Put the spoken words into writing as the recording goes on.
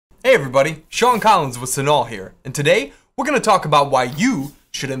Hey everybody, Sean Collins with Senal here, and today we're going to talk about why you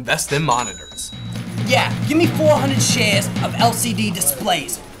should invest in monitors. Yeah, give me 400 shares of LCD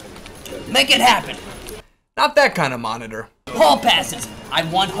displays. Make it happen. Not that kind of monitor. Hall passes. I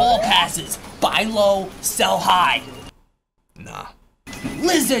want hall passes. Buy low, sell high. Nah.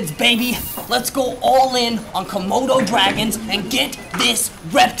 Lizards, baby. Let's go all in on Komodo dragons and get this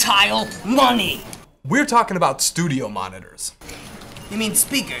reptile money. We're talking about studio monitors. You mean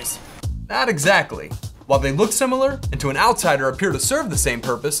speakers? Not exactly. While they look similar and to an outsider appear to serve the same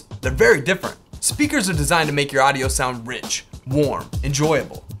purpose, they're very different. Speakers are designed to make your audio sound rich, warm,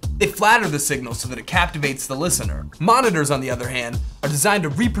 enjoyable. They flatter the signal so that it captivates the listener. Monitors, on the other hand, are designed to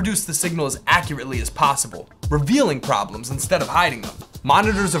reproduce the signal as accurately as possible, revealing problems instead of hiding them.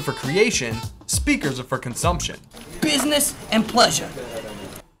 Monitors are for creation, speakers are for consumption. Business and pleasure.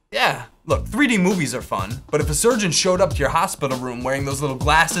 Yeah, look, 3D movies are fun, but if a surgeon showed up to your hospital room wearing those little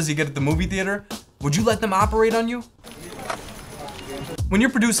glasses you get at the movie theater, would you let them operate on you? When you're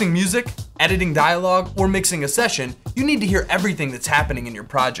producing music, editing dialogue, or mixing a session, you need to hear everything that's happening in your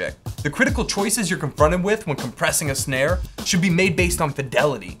project. The critical choices you're confronted with when compressing a snare should be made based on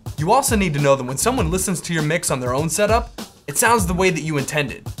fidelity. You also need to know that when someone listens to your mix on their own setup, it sounds the way that you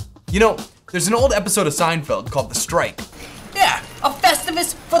intended. You know, there's an old episode of Seinfeld called The Strike. Yeah, a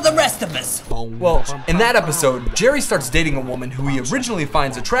Festivus for the rest of us. Well, in that episode, Jerry starts dating a woman who he originally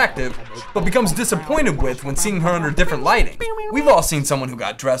finds attractive, but becomes disappointed with when seeing her under different lighting. We've all seen someone who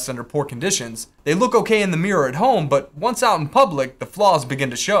got dressed under poor conditions. They look okay in the mirror at home, but once out in public, the flaws begin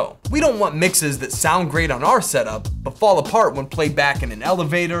to show. We don't want mixes that sound great on our setup, but fall apart when played back in an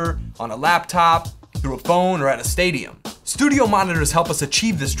elevator, on a laptop, through a phone, or at a stadium. Studio monitors help us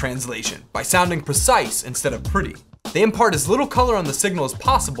achieve this translation by sounding precise instead of pretty. They impart as little color on the signal as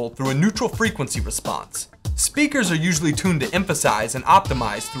possible through a neutral frequency response. Speakers are usually tuned to emphasize and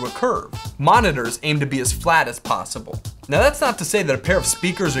optimize through a curve. Monitors aim to be as flat as possible. Now that's not to say that a pair of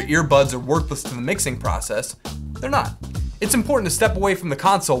speakers or earbuds are worthless to the mixing process. They're not. It's important to step away from the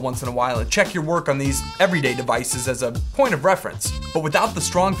console once in a while and check your work on these everyday devices as a point of reference. But without the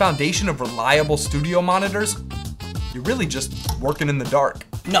strong foundation of reliable studio monitors, you're really just working in the dark.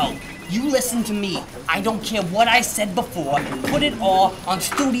 No, you listen to me. I don't care what I said before. Put it all on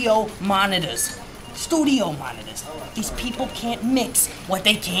studio monitors. Studio monitors. These people can't mix what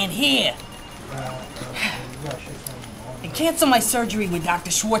they can't hear. And cancel my surgery with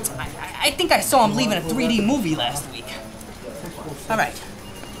Dr. Schwartz. I think I saw him leaving a 3D movie last week. All right.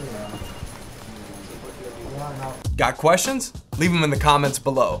 Got questions? Leave them in the comments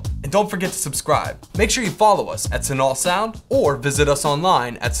below. And don't forget to subscribe. Make sure you follow us at Senal Sound or visit us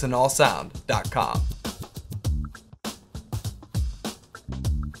online at senalsound.com.